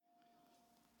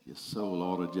Your soul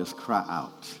ought to just cry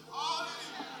out.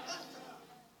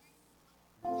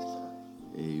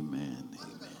 Amen.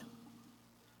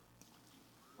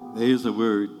 Amen. There's a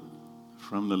word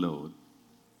from the Lord.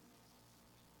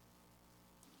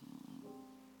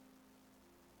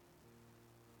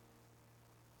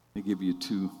 Let me give you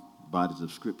two bodies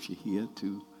of scripture here,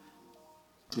 two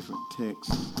different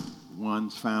texts.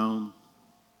 One's found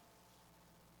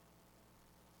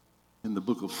in the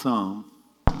book of Psalm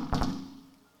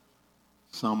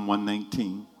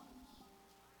 119.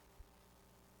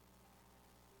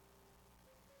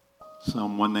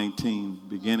 Psalm 119,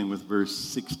 beginning with verse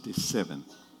 67.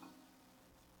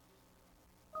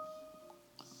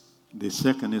 The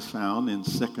second is found in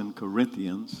 2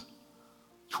 Corinthians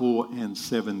 4 and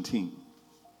 17.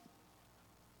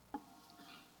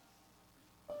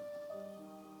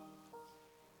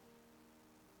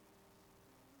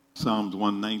 Psalms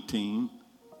 119,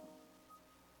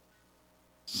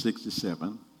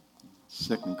 67,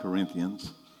 2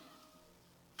 Corinthians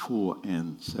 4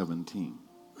 and 17.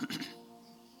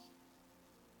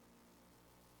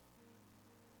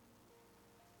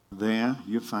 There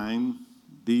you find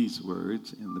these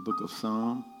words in the book of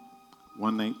Psalm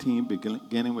 119,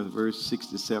 beginning with verse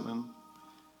 67.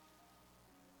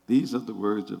 These are the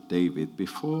words of David.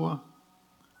 Before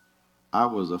I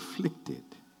was afflicted,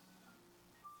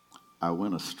 I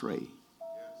went astray.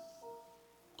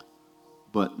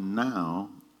 But now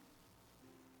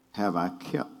have I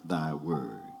kept thy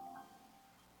word.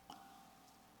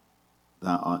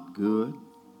 Thou art good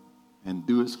and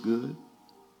doest good.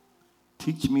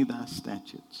 Teach me thy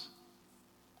statutes.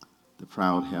 The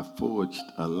proud have forged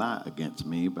a lie against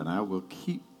me, but I will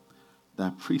keep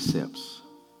thy precepts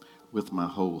with my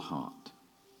whole heart.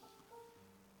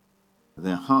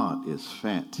 Their heart is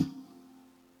fat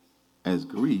as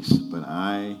grease, but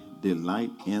I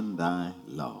delight in thy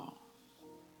law.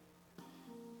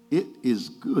 It is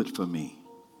good for me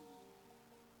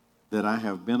that I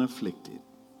have been afflicted,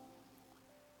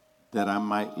 that I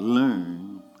might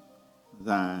learn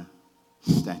thy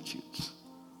statutes.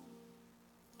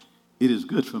 It is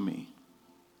good for me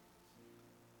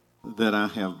that I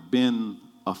have been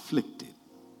afflicted,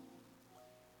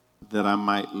 that I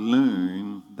might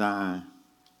learn thy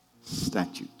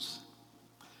statutes.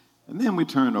 And then we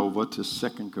turn over to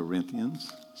 2 Corinthians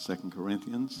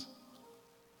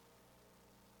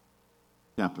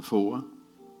chapter 4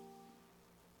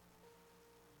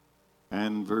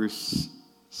 and verse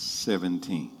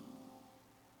 17.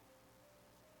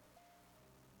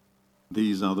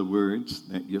 These are the words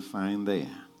that you find there.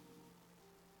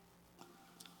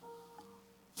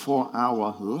 For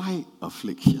our light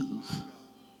afflictions,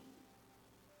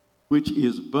 which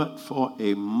is but for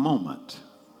a moment,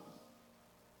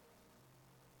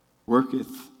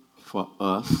 worketh for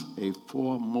us a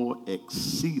far more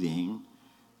exceeding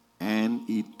and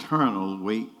eternal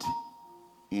weight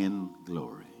in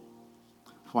glory.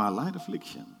 For our light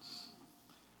afflictions,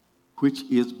 which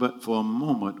is but for a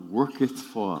moment, worketh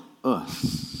for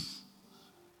us.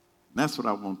 That's what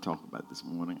I want to talk about this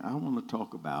morning. I want to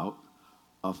talk about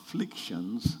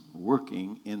afflictions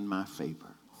working in my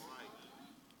favor.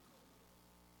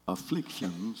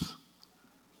 Afflictions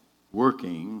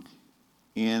working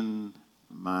in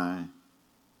my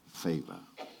favor.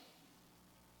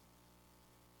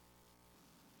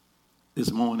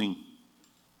 This morning,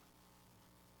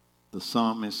 the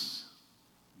psalmist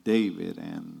David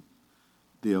and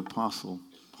the apostle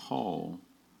Paul,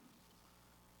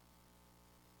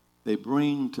 they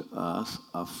bring to us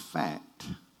a fact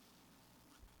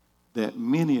that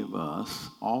many of us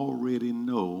already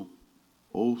know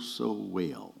oh so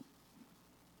well.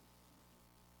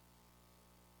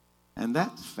 And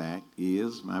that fact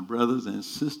is, my brothers and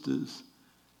sisters,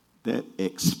 that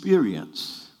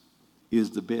experience is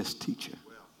the best teacher.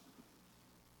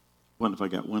 Wonder if I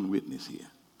got one witness here.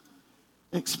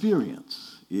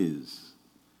 Experience is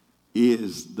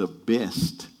the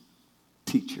best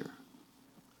teacher.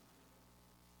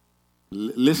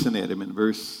 Listen at him in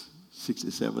verse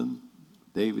 67.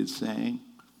 David saying,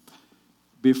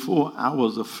 before I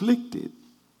was afflicted,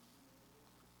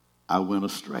 I went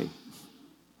astray.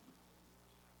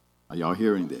 Are y'all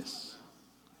hearing this?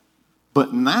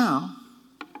 But now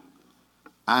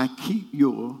I keep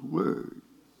your word.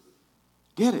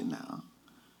 Get it now.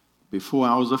 Before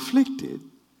I was afflicted,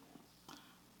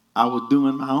 I was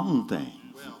doing my own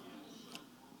thing.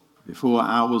 Before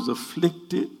I was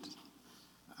afflicted,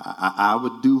 I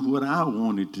would do what I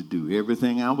wanted to do,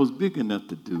 everything I was big enough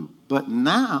to do. But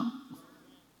now,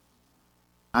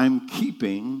 I'm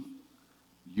keeping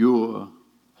your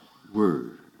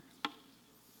word.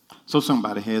 So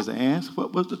somebody has to ask,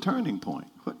 what was the turning point?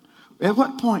 At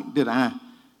what point did I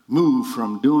move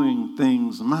from doing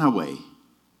things my way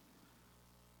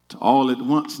to all at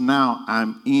once now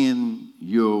I'm in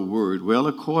your word? Well,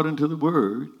 according to the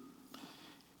word,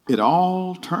 it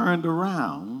all turned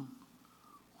around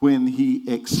when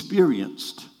he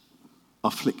experienced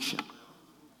affliction.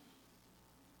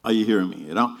 Are you hearing me?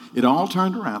 It all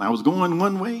turned around. I was going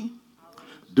one way,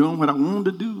 doing what I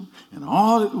wanted to do, and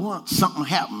all at once something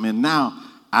happened, and now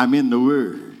I'm in the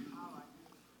word.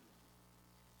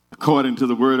 According to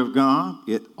the word of God,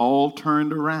 it all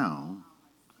turned around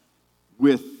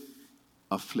with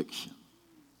affliction.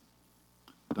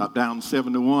 Drop down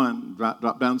 71,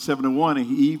 drop down 71, and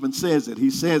he even says it.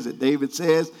 He says it. David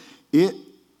says, it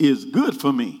is good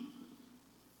for me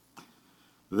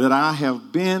that I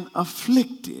have been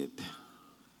afflicted,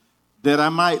 that I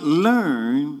might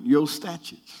learn your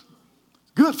statutes.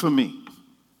 Good for me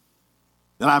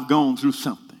that I've gone through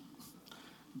something.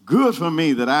 Good for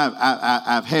me that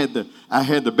I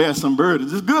had to bear some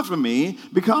burdens. It's good for me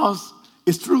because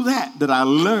it's through that I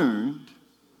learned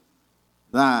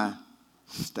thy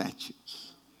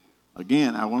statutes.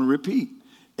 Again, I want to repeat,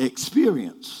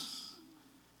 experience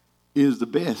is the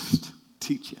best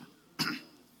teacher.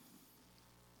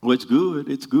 Well, it's good.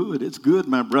 It's good. It's good,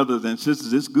 my brothers and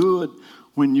sisters. It's good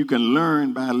when you can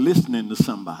learn by listening to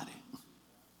somebody.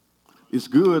 It's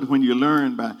good when you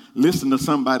learn by listening to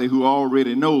somebody who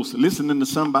already knows, listening to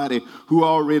somebody who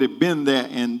already been there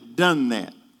and done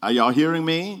that. Are y'all hearing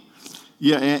me?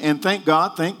 Yeah, and thank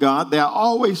God, there are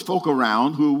always folk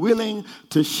around who are willing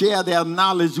to share their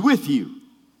knowledge with you.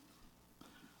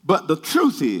 But the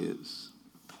truth is,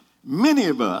 many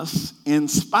of us, in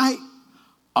spite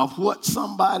of what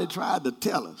somebody tried to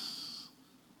tell us,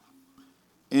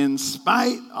 in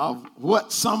spite of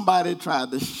what somebody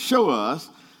tried to show us,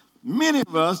 many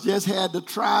of us just had to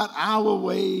try it our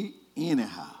way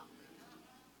anyhow.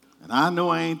 And I know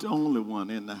I ain't the only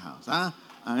one in the house. I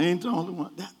ain't the only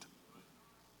one.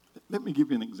 Let me give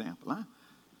you an example.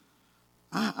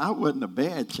 I wasn't a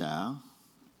bad child.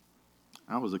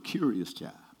 I was a curious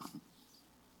child.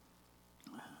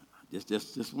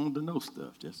 Just wanted to know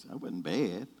stuff. I wasn't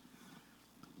bad.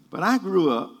 But I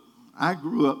grew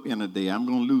up in a day, I'm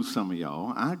going to lose some of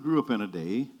y'all. I grew up in a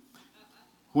day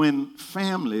when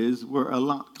families were a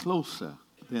lot closer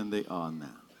than they are now.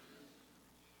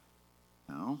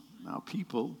 Now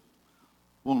people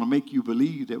want to make you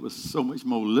believe there was so much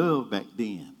more love back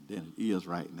then than it is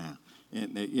right now.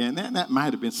 And that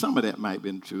might have been, some of that might have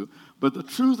been true. But the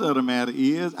truth of the matter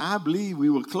is, I believe we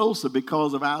were closer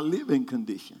because of our living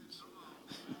conditions.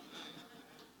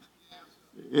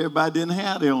 Everybody didn't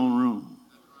have their own room.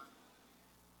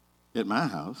 At my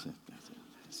house,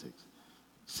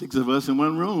 six of us in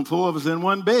one room, 4 of us in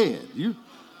one bed. You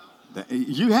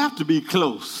have to be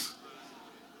close.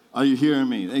 Are you hearing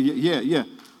me? Yeah.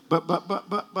 But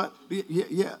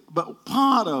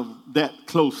part of that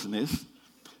closeness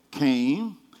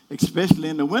came, especially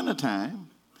in the wintertime,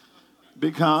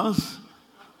 because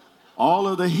all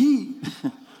of the heat,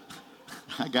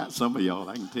 I got some of y'all,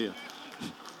 I can tell.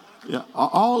 Yeah,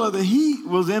 all of the heat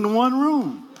was in one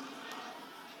room.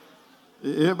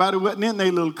 Everybody wasn't in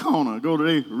their little corner, go to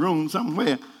their room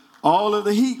somewhere. All of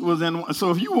the heat was in one.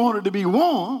 So if you wanted to be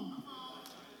warm,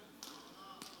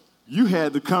 you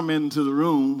had to come into the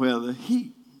room where the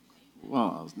heat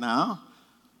was. Now,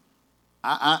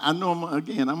 I know, I'm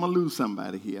going to lose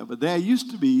somebody here, but there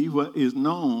used to be what is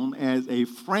known as a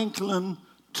Franklin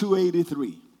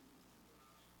 283.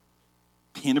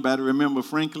 Anybody remember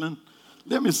Franklin?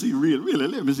 Let me see, really,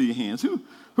 let me see your hands. Who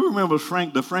remembers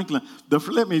the Franklin?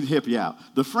 Let me help you out.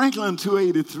 The Franklin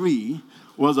 283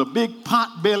 was a big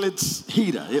pot-bellied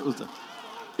heater. It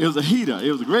was a heater.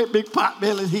 It was a great big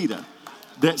pot-bellied heater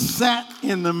that sat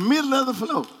in the middle of the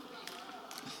floor.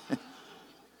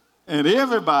 And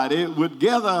everybody would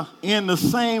gather in the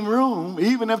same room,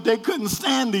 even if they couldn't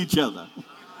stand each other.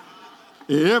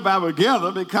 Everybody would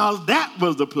gather because that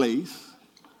was the place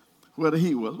where the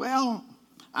heat was. Well,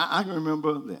 I can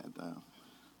remember that.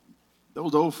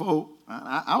 Those old folk,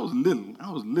 I was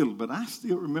little, but I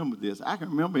still remember this. I can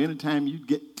remember anytime you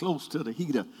get close to the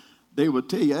heater, they would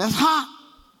tell you, that's hot.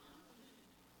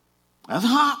 That's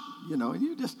hot. You know, and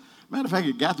you just, matter of fact,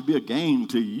 it got to be a game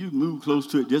to you. You move close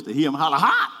to it just to hear them holler,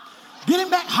 hot. Get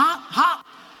him back, hot.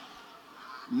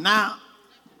 Now,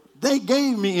 they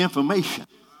gave me information.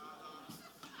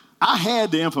 I had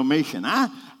the information.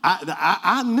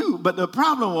 I knew, but the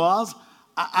problem was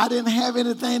I didn't have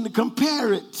anything to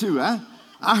compare it to.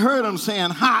 I heard them saying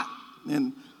hot,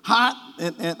 and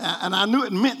I knew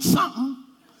it meant something.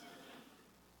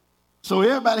 So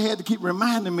everybody had to keep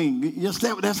reminding me, yes,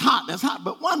 that's hot.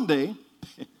 But one day,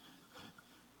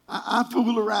 I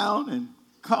fooled around and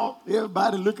caught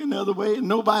everybody looking the other way, and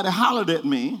nobody hollered at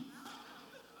me.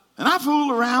 And I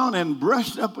fooled around and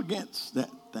brushed up against that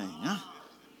thing.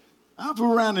 I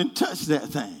fooled around and touched that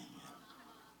thing.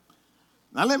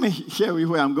 Now, let me share with you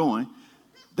where I'm going.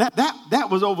 That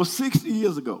was over 60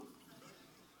 years ago.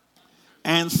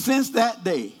 And since that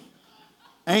day,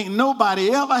 ain't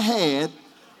nobody ever had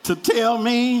to tell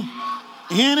me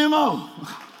anymore.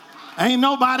 Ain't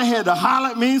nobody had to holler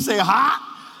at me and say, hot,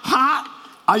 hot.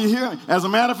 Are you hearing? As a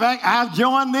matter of fact, I've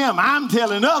joined them. I'm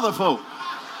telling other folk.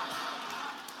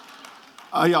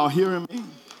 Are y'all hearing me?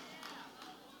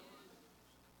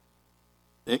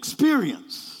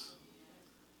 Experience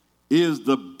is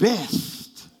the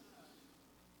best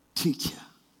teacher.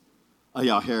 Are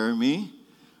y'all hearing me?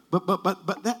 But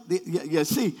that,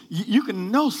 see, you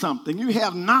can know something. You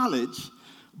have knowledge,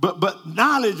 but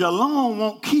knowledge alone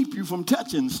won't keep you from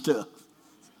touching stuff.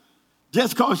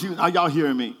 Just because are y'all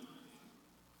hearing me?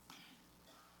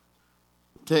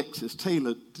 Text is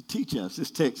tailored to teach us.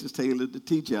 This text is tailored to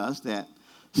teach us that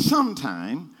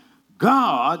sometimes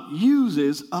God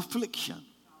uses affliction.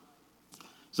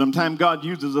 Sometimes God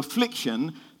uses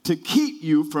affliction to keep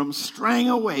you from straying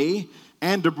away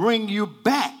and to bring you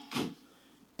back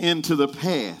into the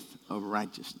path of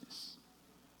righteousness.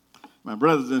 My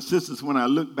brothers and sisters, when I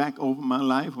look back over my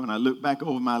life, when I look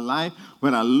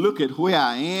at where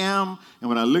I am, and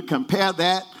when I compare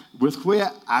that with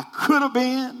where I could have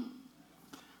been,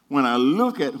 when I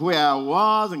look at where I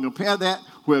was and compare that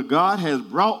where God has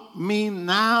brought me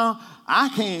now, I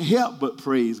can't help but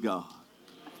praise God.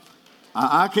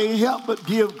 I can't help but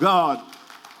give God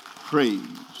praise.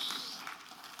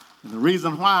 And the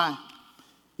reason why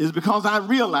is because I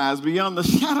realize beyond the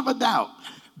shadow of a doubt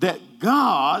that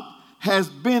God has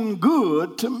been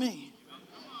good to me.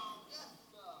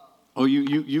 Oh,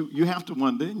 you have to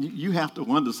wonder. You have to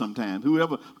wonder sometimes.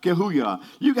 Whoever, care who you are,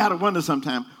 you got to wonder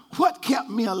sometimes, what kept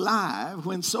me alive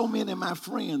when so many of my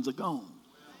friends are gone?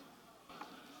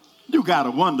 You got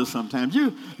to wonder sometimes.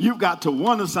 You've got to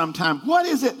wonder sometimes, what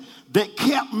is it that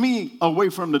kept me away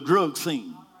from the drug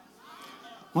scene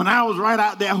when I was right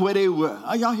out there where they were?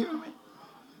 Are y'all hearing me?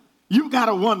 You've got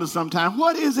to wonder sometimes,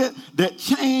 what is it that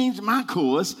changed my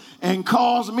course and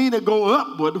caused me to go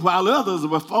upward while others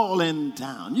were falling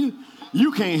down?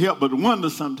 You can't help but wonder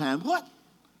sometimes, what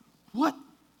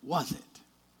was it?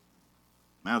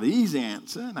 Now, the easy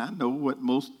answer, and I know what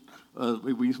most,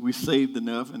 we saved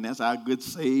enough, and that's our good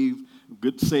saved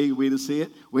way to say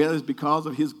it. Well, it's because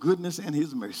of his goodness and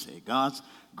his mercy, God's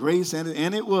grace, and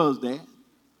it was that.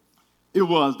 It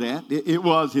was that. It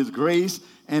was his grace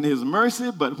and his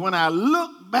mercy. But when I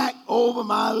look back over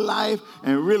my life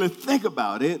and really think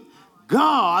about it,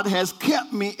 God has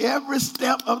kept me every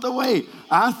step of the way.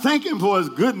 I thank him for his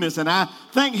goodness and I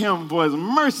thank him for his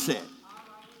mercy.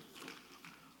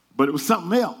 But it was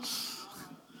something else.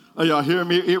 Are y'all hearing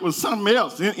me? It was something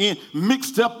else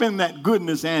mixed up in that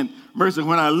goodness and mercy.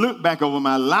 When I look back over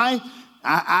my life,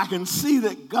 I can see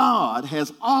that God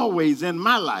has always in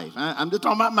my life, I'm just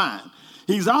talking about mine,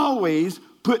 he's always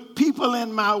put people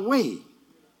in my way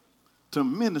to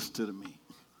minister to me.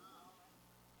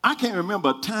 I can't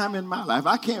remember a time in my life.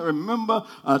 I can't remember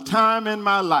a time in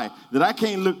my life that I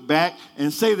can't look back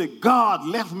and say that God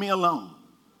left me alone.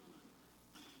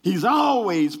 He's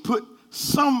always put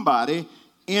somebody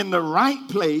in the right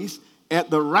place at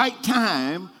the right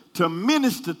time to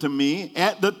minister to me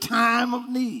at the time of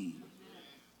need.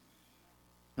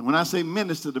 And when I say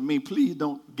minister to me, please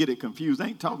don't get it confused. I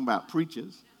ain't talking about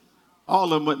preachers. All of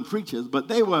them weren't preachers, but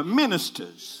they were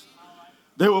ministers.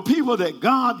 They were people that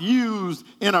God used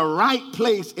in a right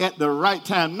place at the right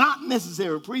time. Not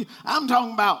necessarily preachers. I'm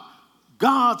talking about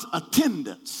God's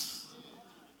attendants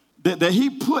that he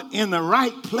put in the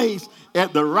right place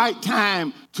at the right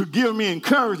time to give me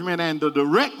encouragement and to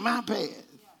direct my path.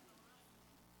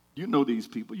 You know these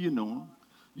people. You know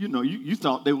them. You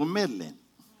thought they were meddling.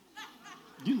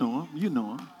 You know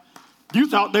them. You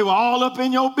thought they were all up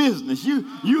in your business.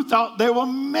 You thought they were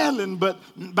meddling, but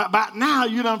by now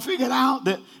you done figured out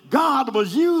that God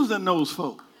was using those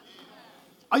folk.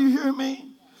 Are you hearing me?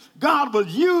 God was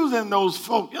using those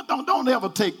folk. Don't ever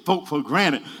take folk for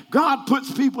granted. God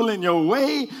puts people in your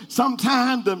way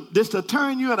sometimes just to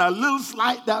turn you in a little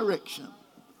slight direction.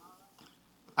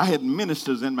 I had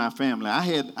ministers in my family. I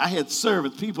had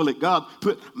servants, people that God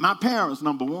put. My parents,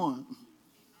 number one.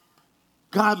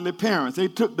 Godly parents. They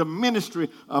took the ministry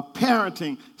of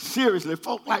parenting seriously.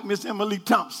 Folk like Miss Emily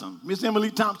Thompson. Miss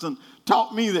Emily Thompson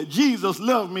taught me that Jesus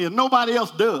loved me and nobody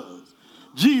else does.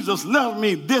 Jesus loved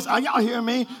me. This, are y'all hearing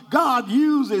me? God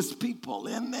uses people.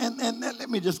 And let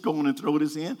me just go on and throw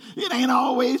this in. It ain't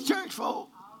always church folk.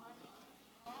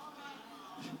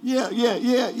 Yeah.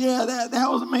 That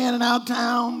was a man in our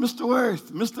town, Mr.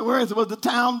 Worth. Mr. Worth was the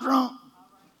town drunk.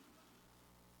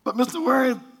 But Mr.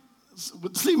 Worth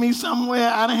would see me somewhere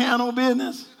I didn't have no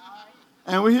business.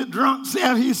 And when his drunk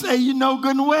self, he say, you know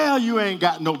good and well you ain't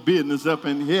got no business up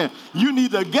in here. You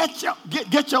need to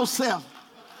get yourself.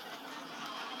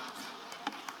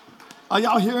 Are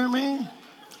y'all hearing me?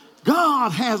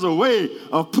 God has a way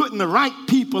of putting the right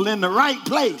people in the right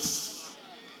place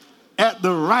at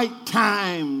the right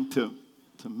time to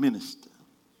minister.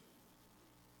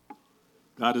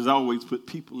 God has always put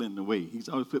people in the way. He's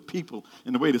always put people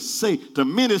in the way to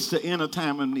minister in a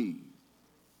time of need.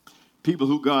 People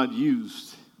who God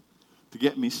used to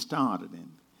get me started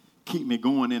and keep me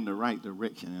going in the right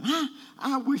direction. And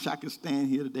I wish I could stand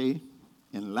here today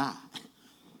and lie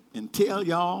and tell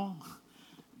y'all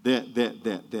that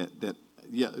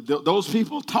those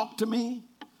people talked to me.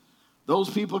 Those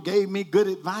people gave me good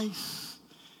advice.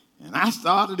 And I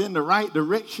started in the right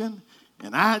direction.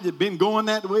 And I had been going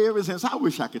that way ever since. I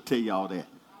wish I could tell y'all that.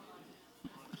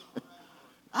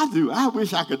 I do. I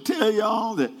wish I could tell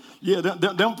y'all that,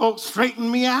 them folks straightened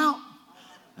me out.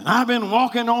 And I've been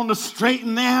walking on the straight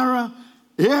and narrow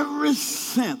ever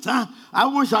since. I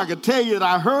wish I could tell you that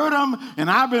I heard them and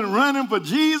I've been running for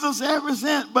Jesus ever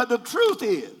since. But the truth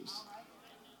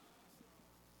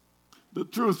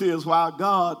is, while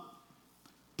God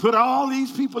put all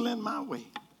these people in my way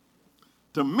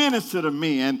to minister to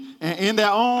me and in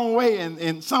their own way,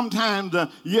 and sometimes,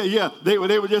 they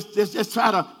would just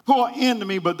try to pour into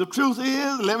me. But the truth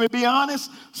is, let me be honest,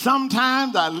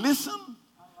 sometimes I listened,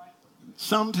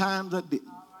 sometimes I didn't.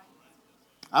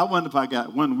 I wonder if I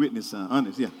got one witness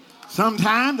honest. Yeah,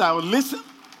 sometimes I would listen,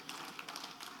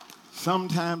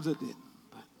 sometimes I didn't.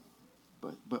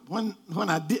 But when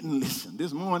I didn't listen,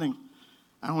 this morning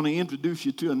I want to introduce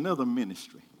you to another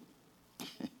ministry.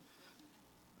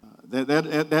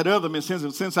 That other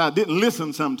ministry, since I didn't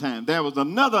listen sometimes, there was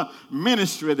another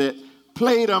ministry that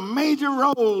played a major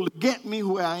role to get me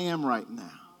where I am right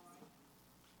now.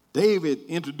 David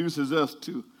introduces us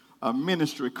to a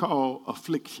ministry called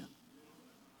affliction.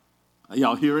 Are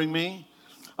y'all hearing me?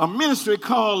 A ministry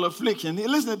called affliction.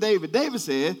 Listen to David. David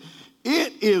said,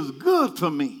 it is good for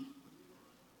me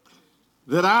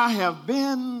that I have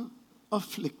been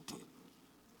afflicted,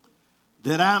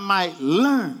 that I might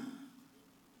learn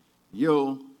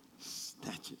your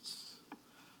statutes.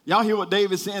 Y'all hear what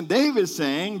David's saying? David's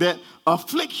saying that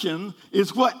affliction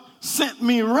is what sent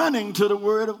me running to the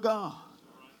Word of God.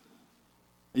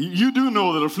 You do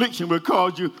know that affliction will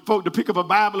cause you folk to pick up a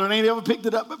Bible and ain't ever picked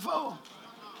it up before.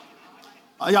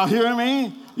 Are y'all hearing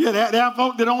me? Yeah, there are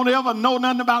folk that don't ever know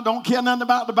nothing about, don't care nothing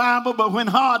about the Bible, but when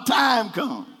hard time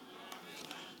comes,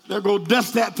 they'll go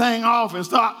dust that thing off and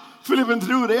start flipping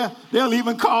through there. They'll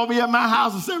even call me at my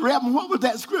house and say, Reverend, what was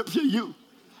that scripture you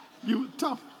were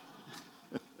talking?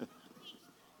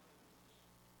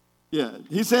 Yeah,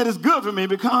 he said it's good for me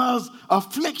because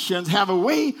afflictions have a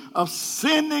way of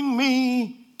sending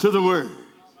me to the Word.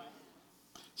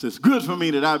 So it's good for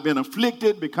me that I've been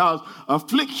afflicted because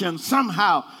affliction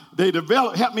somehow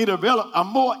help me develop a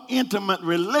more intimate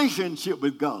relationship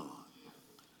with God.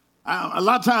 A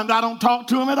lot of times I don't talk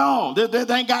to him at all. They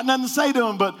ain't got nothing to say to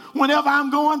him. But whenever I'm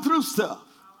going through stuff,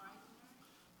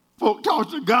 folk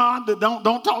talk to God.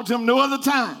 Don't talk to him no other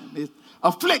time.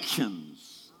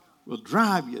 Afflictions will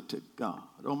drive you to God.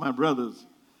 Oh, my brothers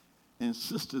and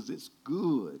sisters, it's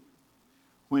good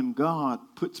when God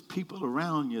puts people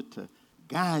around you to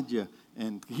guide you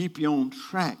and keep you on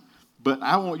track. But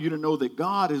I want you to know that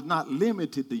God is not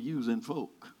limited to using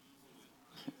folk.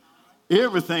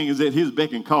 Everything is at his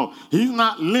beck and call. He's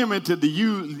not limited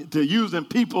to using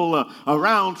people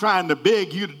around trying to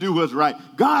beg you to do what's right.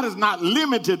 God is not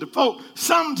limited to folk.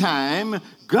 Sometimes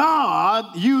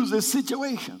God uses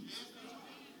situations.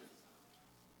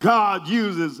 God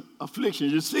uses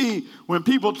afflictions. You see, when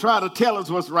people try to tell us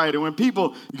what's right and when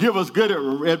people give us good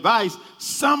advice,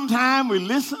 sometimes we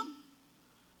listen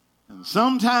and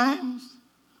sometimes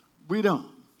we don't.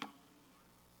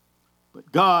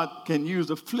 But God can use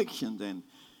afflictions and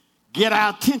get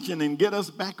our attention and get us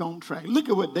back on track. Look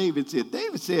at what David said.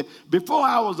 David said, before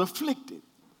I was afflicted,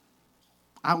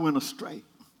 I went astray.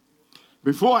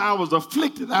 Before I was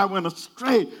afflicted, I went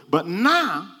astray. But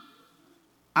now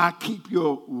I keep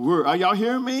your word. Are y'all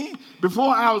hearing me?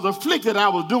 Before I was afflicted, I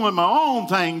was doing my own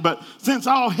thing. But since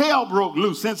all hell broke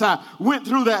loose, since I went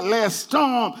through that last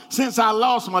storm, since I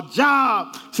lost my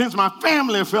job, since my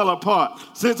family fell apart,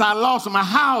 since I lost my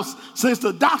house, since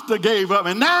the doctor gave up,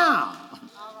 and now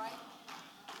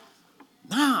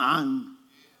I'm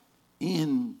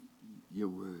in your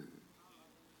word.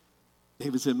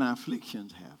 David said, my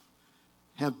afflictions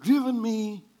have driven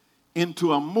me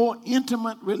into a more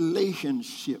intimate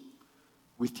relationship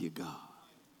with you, God.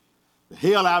 The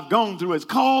hell I've gone through has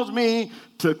caused me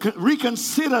to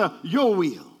reconsider your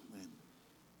will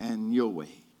and your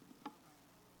way.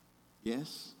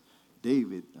 Yes,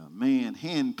 David, a man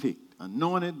handpicked,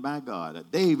 anointed by God.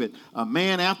 David, a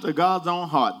man after God's own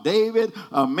heart. David,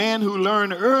 a man who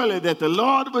learned early that the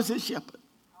Lord was his shepherd.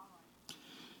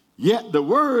 Yet the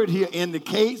word here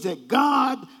indicates that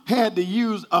God had to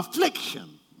use affliction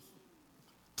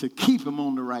to keep him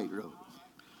on the right road.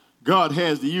 God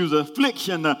has to use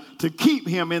affliction to keep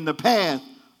him in the path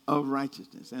of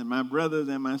righteousness. And my brothers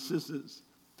and my sisters,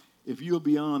 if you'll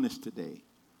be honest today,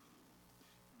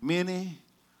 many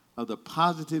of the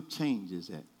positive changes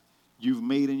that you've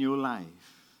made in your life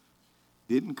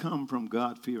didn't come from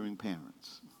God-fearing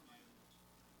parents.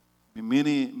 And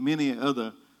many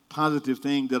other positive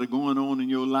things that are going on in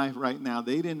your life right now,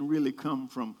 they didn't really come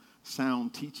from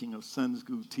sound teaching of Sunday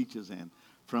school teachers and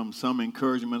from some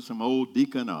encouragement, some old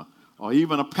deacon or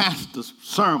even a pastor's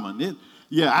sermon.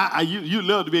 You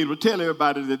love to be able to tell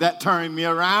everybody that turned me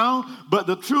around. But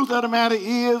the truth of the matter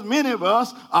is many of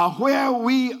us are where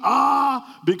we are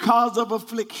because of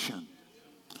affliction.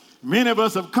 Many of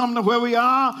us have come to where we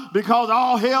are because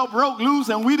all hell broke loose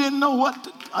and we didn't know what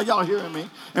to. Are y'all hearing me?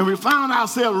 And we found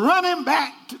ourselves running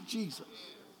back to Jesus.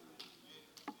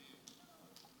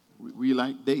 We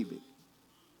like David.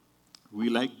 We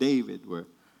like David were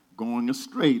going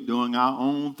astray, doing our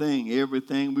own thing,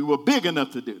 everything we were big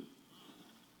enough to do.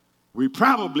 We'd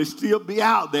probably still be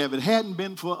out there if it hadn't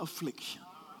been for affliction.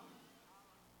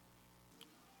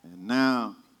 And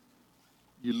now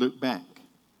you look back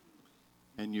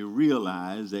and you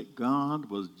realize that God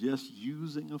was just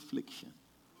using affliction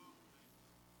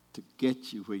to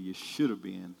get you where you should have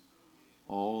been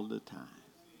all the time.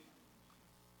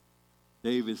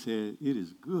 David said, "It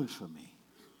is good for me."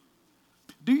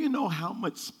 Do you know how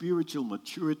much spiritual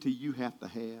maturity you have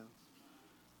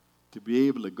to be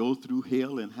able to go through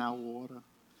hell and high water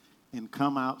and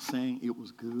come out saying it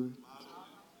was good?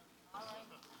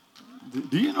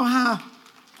 Do you know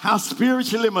how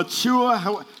spiritually mature,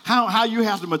 how you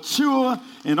have to mature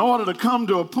in order to come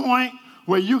to a point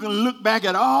where you can look back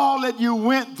at all that you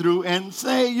went through and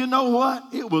say, you know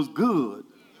what? It was good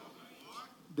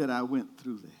that I went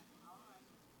through that.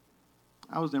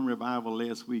 I was in revival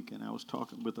last week, and I was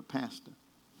talking with a pastor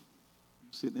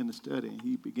sitting in the study, and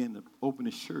he began to open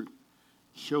his shirt,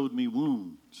 showed me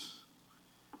wounds,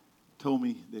 told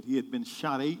me that he had been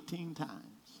shot 18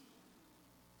 times.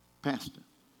 Pastor,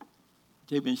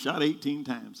 he'd been shot 18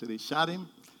 times. So they shot him,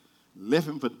 left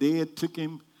him for dead, took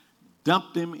him,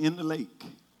 dumped him in the lake.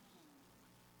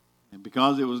 And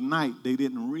because it was night, they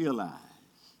didn't realize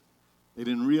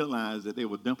that they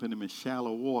were dumping him in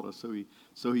shallow water.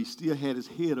 So he still had his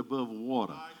head above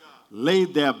water,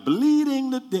 laid there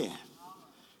bleeding to death.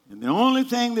 And the only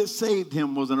thing that saved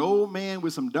him was an old man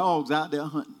with some dogs out there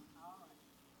hunting.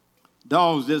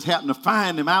 Dogs just happened to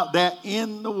find him out there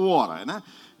in the water. And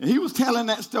he was telling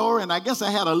that story, and I guess I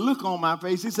had a look on my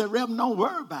face. He said, "Reverend, don't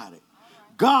worry about it.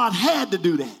 God had to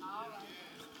do that."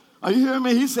 Are you hearing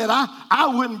me? He said,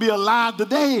 I wouldn't be alive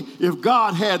today if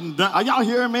God hadn't done. Are y'all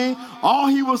hearing me? All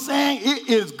he was saying, it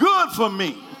is good for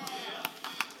me.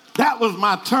 That was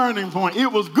my turning point.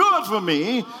 It was good for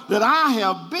me that I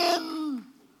have been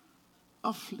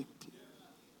afflicted.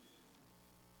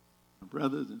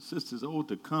 Brothers and sisters,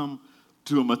 to come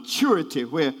to a maturity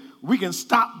where we can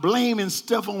stop blaming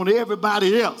stuff on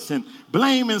everybody else and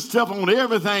blaming stuff on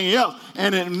everything else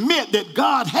and admit that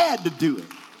God had to do it.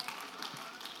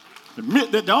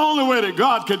 Admit that the only way that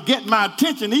God could get my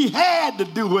attention, he had to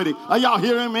do what are y'all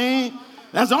hearing me?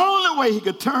 That's the only way he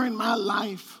could turn my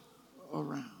life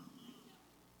around.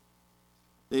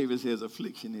 David says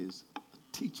affliction is a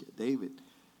teacher. David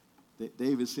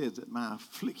says that my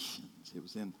afflictions, it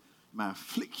was in my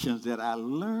afflictions that I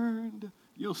learned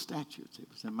your statutes. It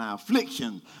was in my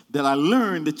afflictions that I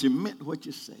learned that you meant what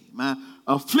you say. My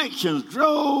afflictions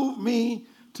drove me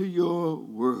to your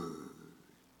word.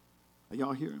 Are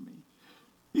y'all hearing me?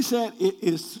 He said, it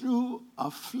is through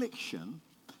affliction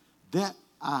that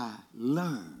I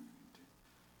learned.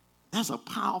 That's a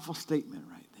powerful statement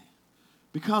right there.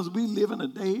 Because we live in a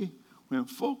day when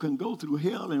folk can go through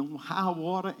hell and high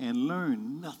water and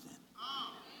learn nothing.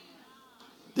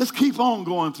 Just keep on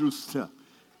going through stuff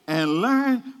and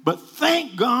learn. But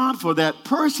thank God for that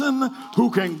person who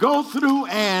can go through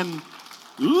and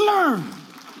learn.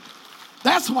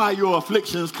 That's why your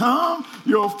afflictions come.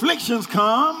 Your afflictions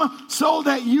come so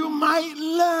that you might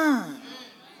learn.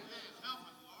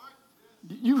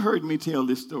 You've heard me tell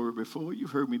this story before. You've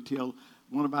heard me tell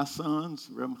one of our sons,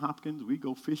 Reverend Hopkins, we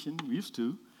go fishing. We used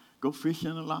to go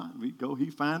fishing a lot.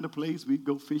 He'd find a place, we'd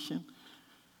go fishing.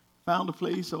 Found a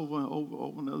place over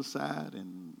on the other side,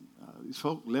 and these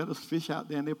folk let us fish out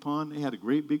there in their pond. They had a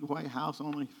great big white house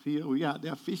on the field. We out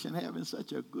there fishing, having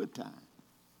such a good time,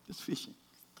 just fishing.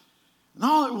 And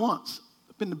all at once,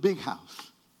 up in the big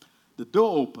house, the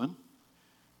door opened,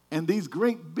 and these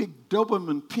great big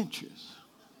Doberman pinchers,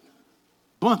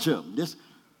 bunch of them, just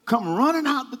come running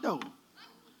out the door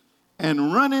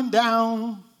and running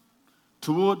down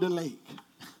toward the lake.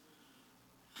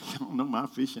 I don't know, my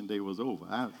fishing day was over.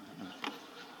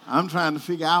 I'm trying to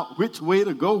figure out which way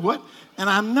to go, and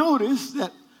I noticed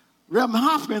that Reverend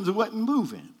Hopkins wasn't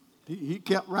moving. He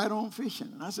kept right on fishing.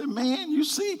 And I said, man, you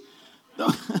see?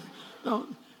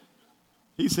 Don't.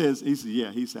 He says,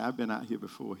 yeah, he said, I've been out here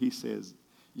before. He says,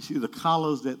 you see the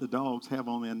collars that the dogs have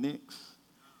on their necks?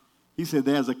 He said,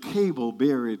 there's a cable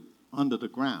buried under the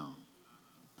ground.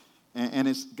 And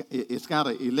it's got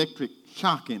an electric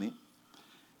shock in it.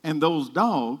 And those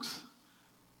dogs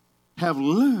have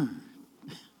learned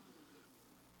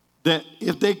that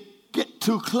if they get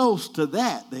too close to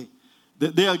that,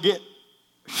 they'll get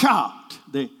shocked.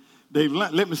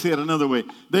 Let me say it another way.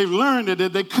 They've learned that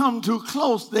if they come too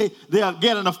close, they'll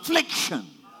get an affliction.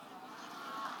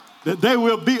 That they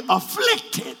will be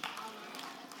afflicted.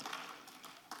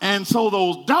 And so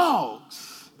those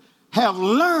dogs have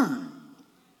learned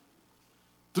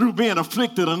through being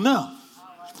afflicted enough.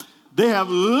 They have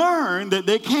learned that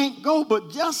they can't go but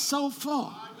just so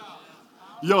far.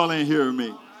 Y'all ain't hearing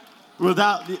me.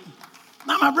 Now,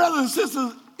 my brothers and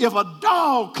sisters, if a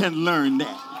dog can learn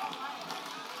that,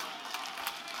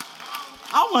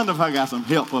 I wonder if I got some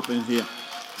help up in here.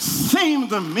 Seems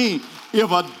to me, if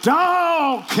a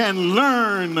dog can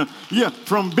learn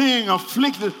from being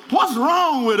afflicted, what's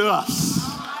wrong with us?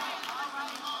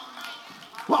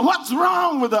 What's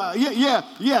wrong with us?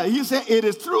 Yeah. He said, it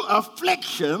is through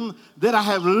affliction that I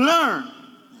have learned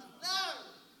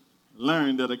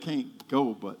that I can't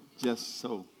go but just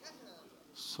so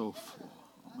far.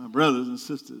 My brothers and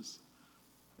sisters,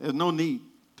 there's no need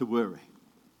to worry.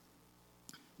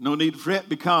 No need to fret,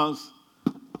 because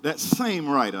that same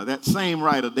writer,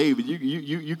 David,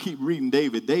 you keep reading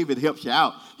David. David helps you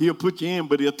out. He'll put you in,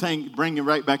 but he'll bring you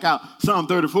right back out. Psalm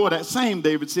 34, that same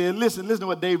David said, listen to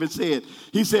what David said.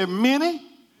 He said, many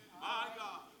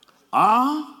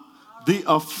are the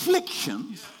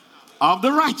afflictions of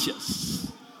the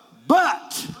righteous,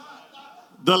 but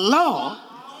the Lord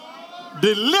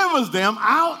delivers them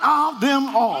out of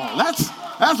them all.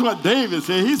 That's what David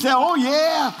said. He said, oh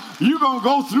yeah, you're going to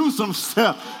go through some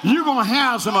stuff. You're going to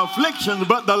have some afflictions,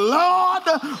 but the Lord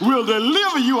will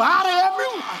deliver you out of every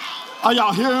one. Are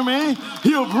y'all hearing me?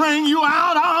 He'll bring you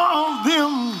out of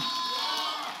them.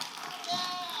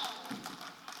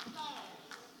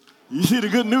 You see, the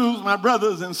good news, my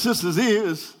brothers and sisters,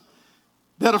 is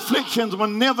that afflictions were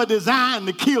never designed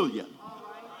to kill you.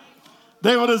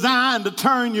 They were designed to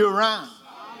turn you around.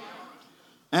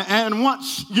 And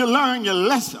once you learn your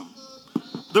lesson,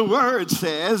 the word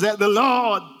says that the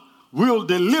Lord will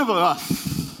deliver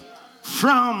us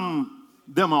from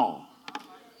them all.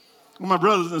 Well, my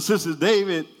brothers and sisters,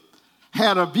 David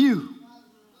had a view.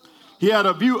 He had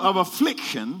a view of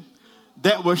affliction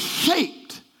that was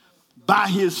shaped by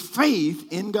his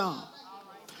faith in God.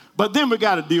 But then we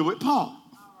got to deal with Paul.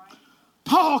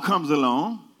 Paul comes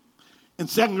along in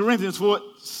 2 Corinthians 4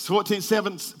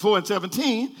 and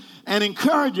 17, and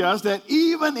encourage us that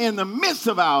even in the midst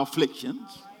of our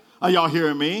afflictions, are y'all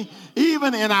hearing me?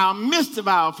 Even in our midst of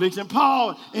our affliction,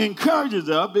 Paul encourages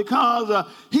us because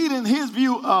his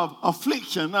view of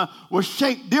affliction was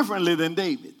shaped differently than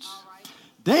David's.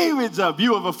 David's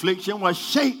view of affliction was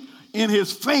shaped in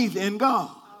his faith in God.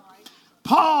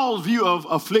 Paul's view of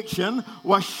affliction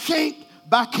was shaped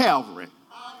by Calvary.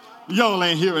 Y'all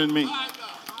ain't hearing me.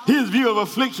 His view of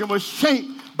affliction was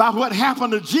shaped by what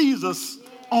happened to Jesus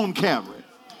on Calvary.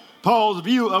 Paul's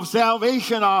view of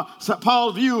salvation, or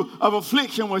Paul's view of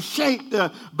affliction, was shaped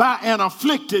by an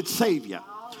afflicted Savior.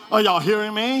 Are y'all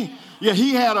hearing me? Yeah,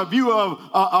 he had a view of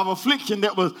affliction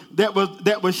that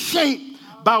was shaped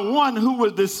by one who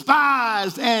was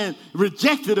despised and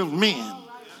rejected of men.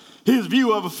 His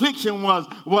view of affliction was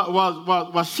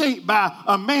shaped by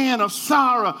a man of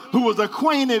sorrow who was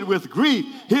acquainted with grief.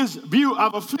 His view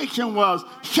of affliction was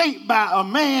shaped by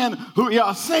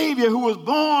a Savior who was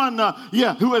born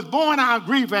our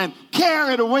grief and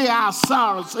carried away our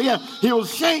sorrows. So he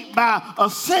was shaped by a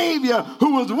Savior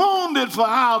who was wounded for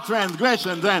our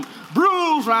transgressions and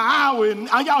bruised for our.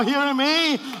 Are y'all hearing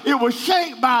me? It was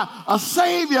shaped by a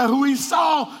Savior who he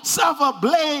saw suffer,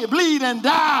 bleed, and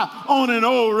die on an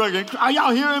old rugged. Are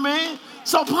y'all hearing me?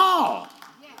 So Paul,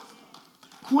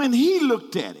 when he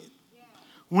looked at it,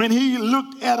 when he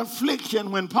looked at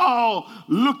affliction, when Paul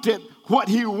looked at what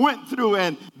he went through,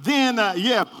 and then,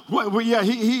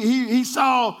 he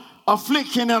saw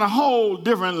affliction in a whole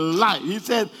different light. He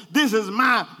said, this is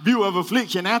my view of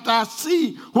affliction. After I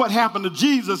see what happened to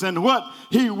Jesus and what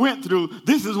he went through,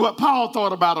 this is what Paul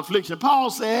thought about affliction. Paul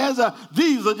says,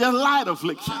 these are just light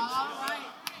afflictions.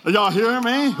 Are y'all hearing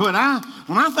me? When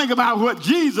I think about what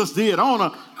Jesus did on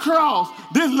a cross,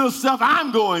 this little stuff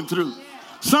I'm going through,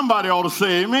 somebody ought to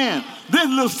say amen. This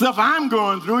little stuff I'm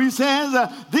going through, he says,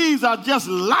 these are just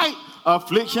light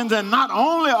afflictions, and not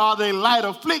only are they light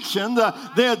afflictions,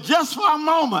 they're just for a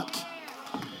moment.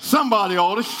 Somebody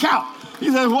ought to shout. He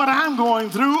says, what I'm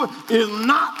going through is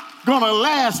not going to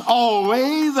last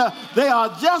always. They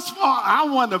are just for, I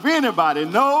wonder if anybody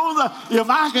knows, if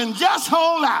I can just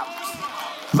hold out.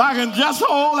 If I can just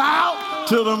hold out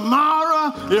till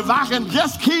tomorrow, if I can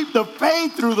just keep the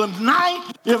faith through the night,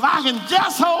 if I can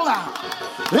just hold out,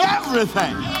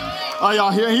 everything. Are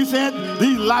y'all here? He said,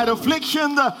 these light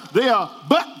afflictions, they are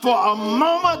but for a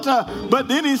moment. But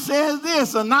then he says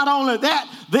this, and not only that,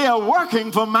 they are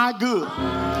working for my good.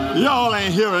 Y'all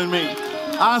ain't hearing me.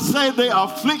 I say they are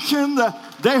afflictions,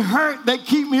 they hurt, they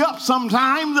keep me up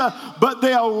sometimes, but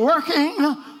they are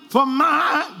working for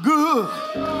my good.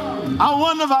 I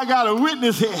wonder if I got a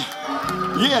witness here.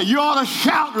 Yeah, you ought to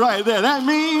shout right there. That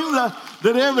means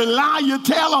that every lie you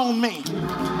tell on me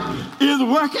is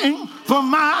working for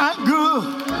my good.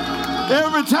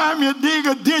 Every time you dig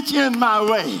a ditch in my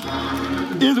way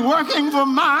is working for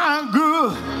my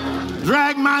good.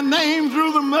 Drag my name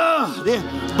through the mud,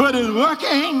 but it's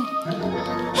working.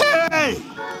 Hey,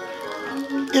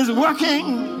 it's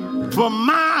working for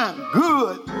my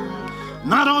good.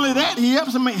 Not only that, he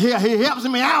helps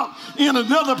me out in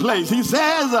another place. He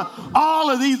says,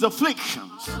 all of these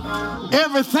afflictions,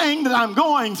 everything that I'm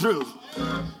going through,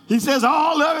 he says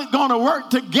all of it's going to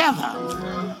work together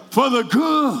for the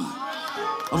good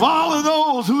of all of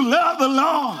those who love the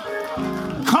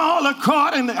Lord. Call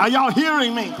according. Are y'all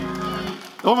hearing me?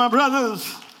 Oh, my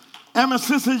brothers and my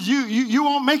sisters, you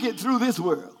won't make it through this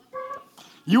world.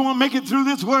 You won't make it through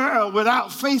this world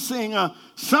without facing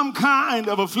some kind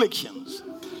of afflictions.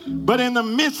 But in the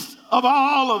midst of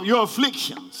all of your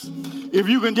afflictions, if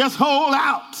you can just hold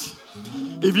out,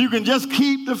 if you can just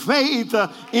keep the faith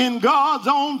in God's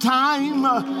own time,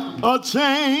 a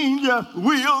change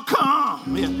will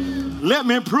come. Let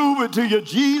me prove it to you.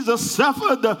 Jesus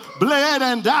suffered, bled,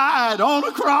 and died on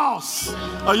the cross.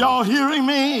 Are y'all hearing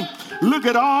me? Look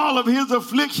at all of his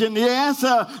affliction. Yes,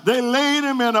 they laid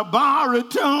him in a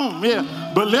borrowed tomb.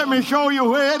 Yeah, but let me show you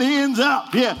where it ends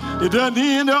up. Yeah, it doesn't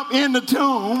end up in the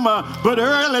tomb, but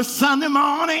early Sunday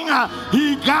morning,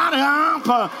 he got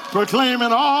up,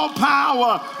 proclaiming all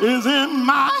power is in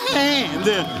my hand.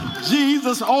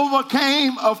 Jesus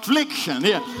overcame affliction.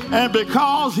 Yeah. And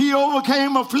because he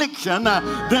overcame affliction,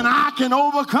 then I can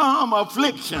overcome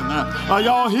affliction. Are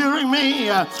y'all hearing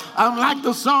me? I'm like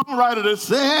the songwriter that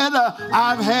said,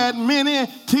 I've had many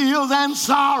tears and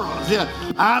sorrows. Yeah.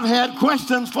 I've had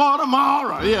questions for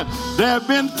tomorrow. Yeah. There have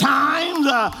been times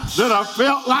that I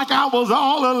felt like I was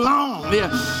all alone. Yeah.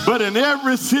 But in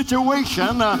every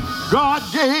situation, God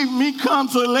gave me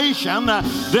consolation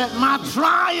that my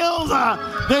trials,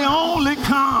 they only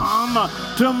come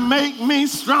to make me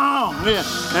strong. Yeah.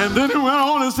 And then he went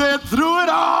on and said, through it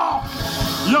all,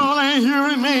 y'all ain't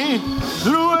hearing me,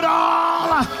 through it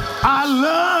all, I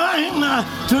learned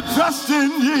to trust in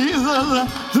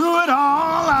Jesus. Through it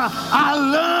all, I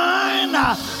learned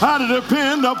how to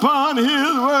depend upon his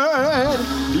word.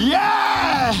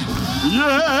 Yeah,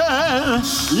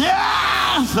 yes,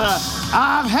 yes.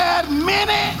 I've had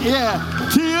many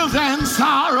tears and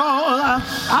sorrows.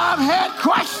 I've had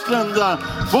questions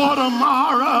for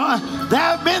tomorrow. There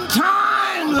have been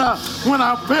times when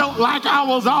I felt like I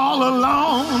was all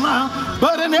alone.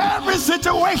 But in every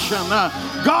situation,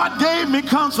 God gave me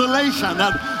consolation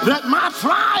that my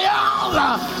trials,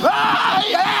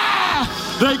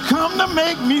 they come to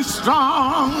make me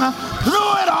strong.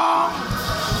 Through it all,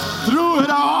 through it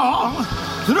all,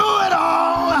 through it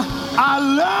all, I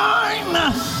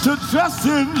learned to trust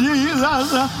in Jesus.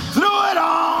 Through it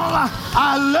all,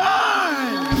 I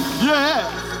learned,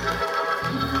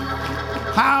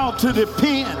 how to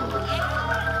depend.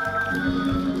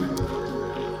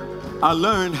 I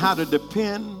learned how to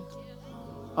depend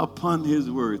upon his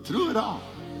word. Through it all,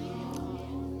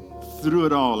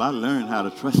 I learned how to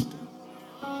trust him.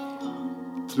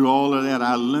 Through all of that,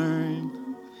 I learned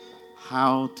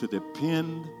how to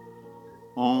depend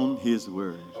on his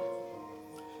word.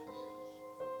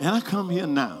 And I come here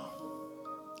now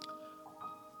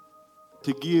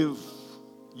to give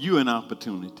you an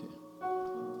opportunity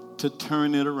to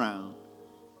turn it around.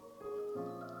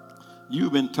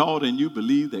 You've been taught and you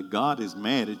believe that God is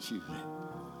mad at you,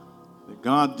 that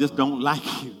God just don't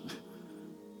like you.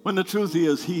 When the truth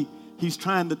is, he's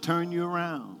trying to turn you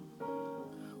around.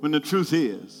 When the truth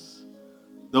is,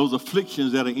 those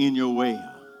afflictions that are in your way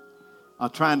are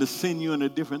trying to send you in a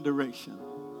different direction.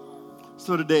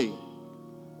 So today,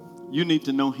 you need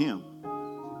to know him.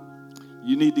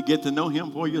 You need to get to know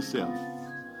him for yourself.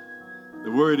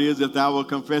 The word is, if thou wilt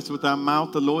confess with thy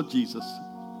mouth the Lord Jesus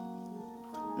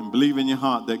and believe in your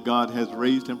heart that God has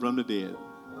raised him from the dead,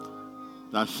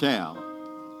 thou shalt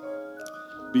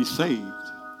be saved.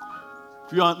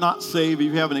 If you are not saved, if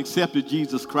you haven't accepted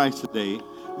Jesus Christ today,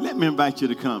 let me invite you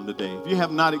to come today. If you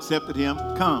have not accepted him,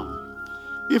 come.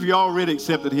 If you already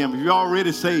accepted him, if you're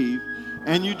already saved,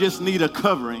 and you just need a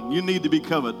covering, you need to be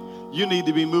covered, you need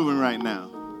to be moving right now.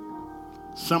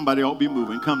 Somebody ought to be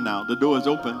moving. Come now. The door is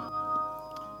open.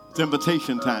 It's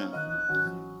invitation time.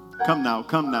 Come now,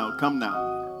 come now, come now.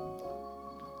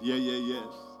 Yeah, yes.